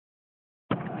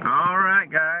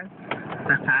guys?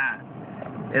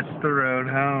 It's the road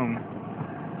home.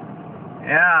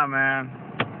 Yeah, man.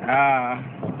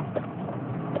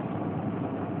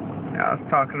 I was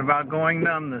talking about going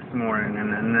numb this morning,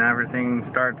 and then everything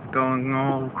starts going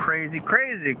all crazy.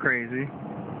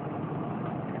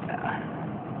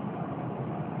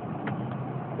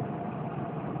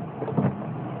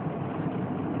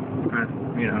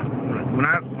 You know, when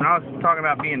I was talking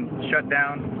about being shut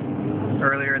down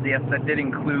earlier, yes, that did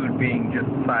include being just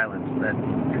silent. That,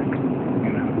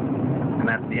 you know, and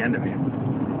that's the end of you.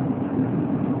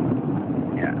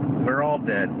 Yeah, we're all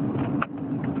dead.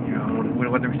 You know,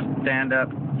 whether we stand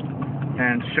up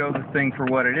and show the thing for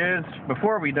what it is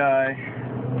before we die,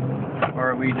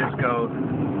 or we just go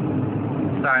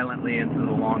silently into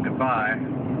the long goodbye,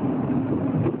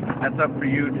 that's up for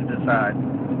you to decide.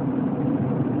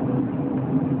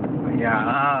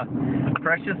 Yeah,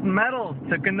 precious metals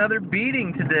took another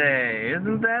beating today.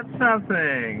 Isn't that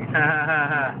something?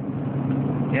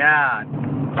 Yeah,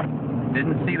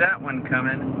 didn't see that one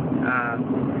coming.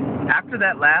 After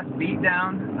that last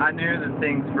beatdown, I knew that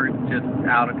things were just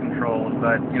out of control.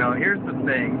 But, you know, here's the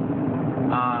thing.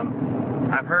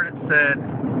 I've heard it said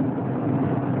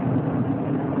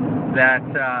that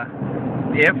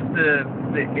if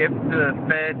the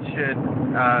Fed should,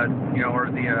 you know,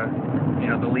 or the you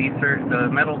know, the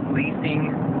metals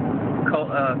leasing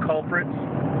culprits.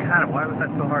 God, why was that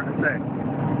so hard to say?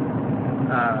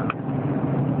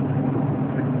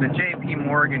 The J.P.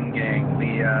 Morgan gang,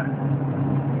 the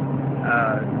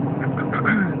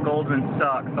Goldman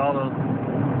Sachs, all those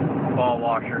ball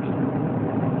washers.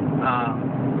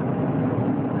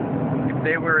 If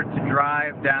they were to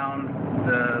drive down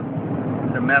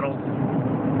the metals,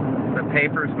 the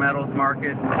metals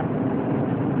market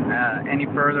any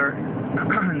further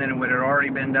than it would have already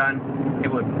been done, it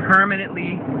would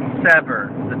permanently sever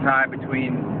the tie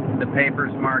between the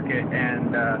papers market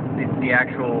and the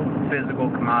actual physical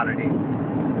commodity.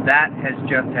 That has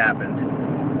just happened.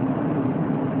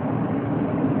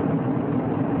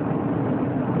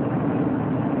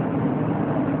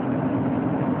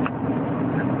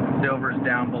 Silver's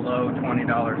down below $20.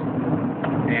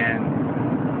 And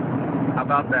how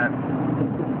about that?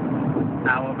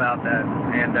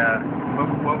 And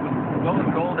what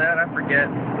was gold at? I forget.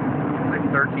 Like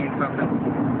 13 something.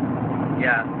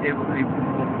 Yeah, it will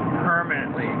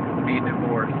permanently be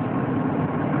divorced.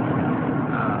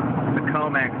 The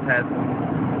COMEX has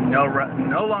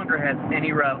no longer has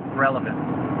any relevance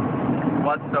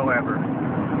whatsoever.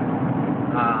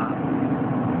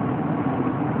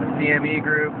 The CME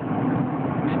group,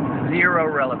 zero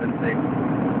relevancy.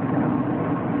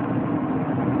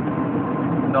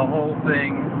 The whole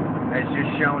thing has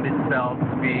just shown itself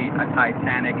to be a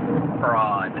titanic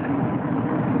fraud.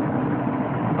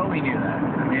 But we knew that.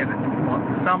 I mean,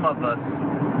 some of us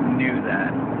knew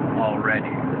that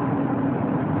already.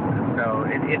 So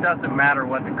it doesn't matter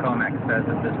what the COMEX says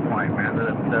at this point, man.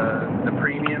 The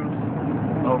premiums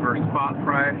over spot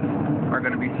price are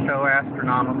going to be so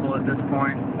astronomical at this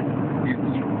point.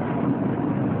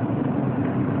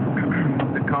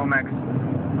 The COMEX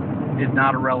is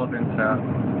not a relevant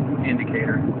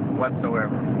indicator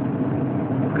whatsoever,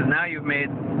 because now you've made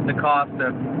the cost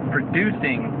of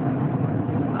producing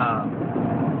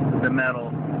the metal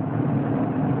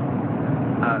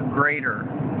greater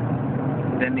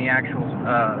than the actual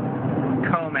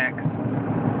COMEX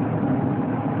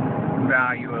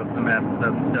value of the metal.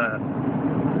 The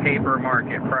paper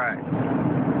market price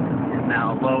is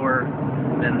now lower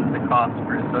than the cost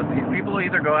for it. So these people will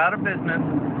either go out of business,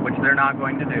 which they're not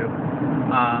going to do,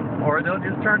 or they'll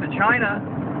just turn to China,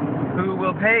 who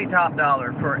will pay top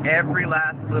dollar for every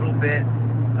last little bit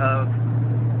of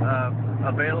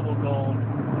available gold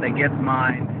that gets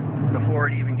mined before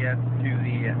it even gets to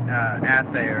the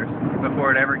assayers,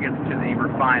 before it ever gets to the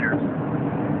refiners,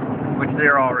 which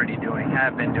they're already doing,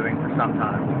 have been doing for some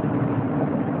time.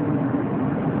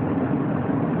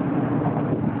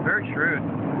 Very shrewd.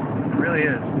 It really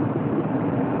is.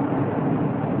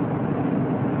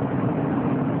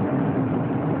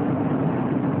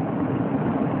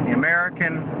 The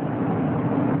American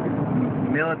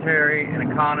military and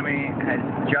economy has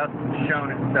just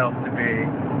shown itself to be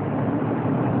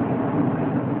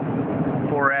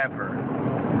forever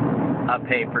a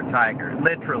paper tiger.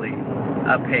 Literally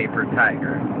a paper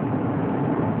tiger.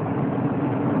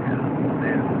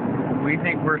 We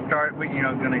think we're gonna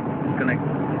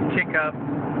kick up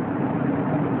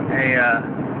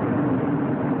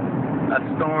a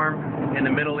storm in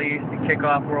the Middle East to kick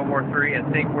off World War III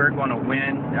and think we're going to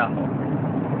win. Oh,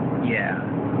 yeah.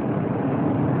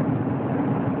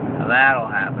 That'll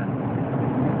happen.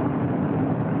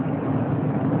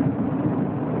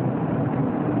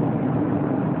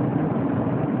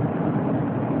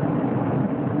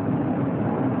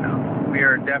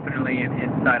 definitely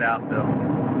inside out, though.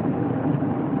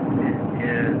 It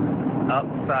is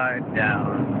upside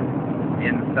down,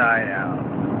 inside out.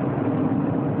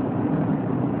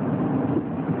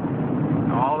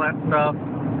 All that stuff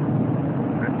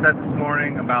I said this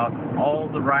morning about all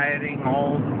the rioting,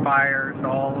 all the fires,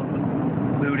 all of the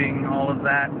looting, all of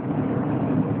that.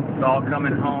 It's all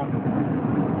coming home.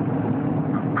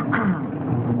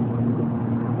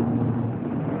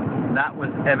 That was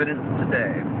evidence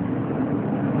today.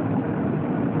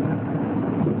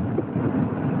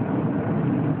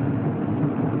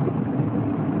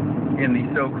 In the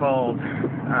so-called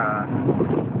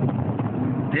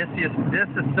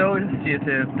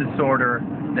dissociative disorder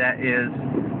that is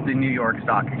the New York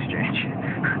Stock Exchange.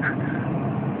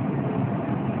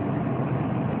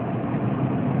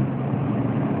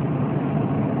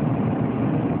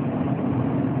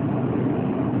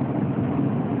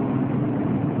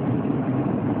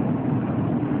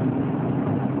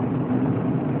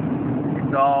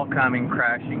 It's all coming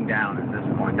crashing down at this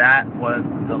point. That was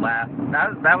the last.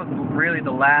 That was really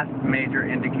the last major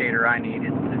indicator I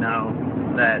needed to know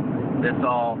that this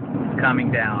all is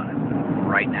coming down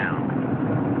right now.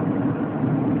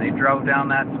 They drove down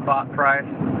that spot price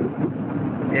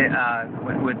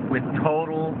with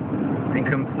total and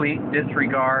complete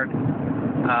disregard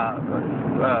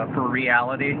for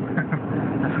reality.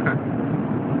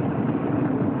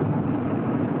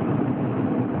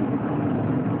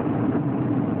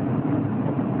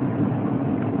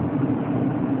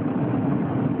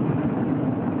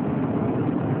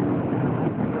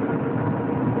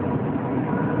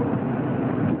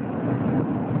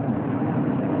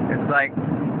 Like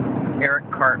Eric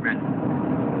Cartman.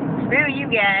 Screw you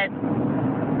guys.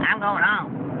 I'm going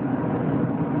home.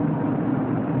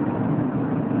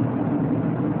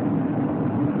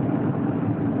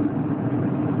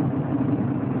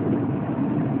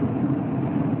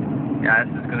 Yeah,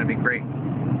 this is going to be great.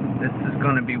 This is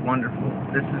going to be wonderful.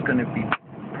 This is going to be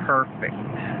perfect.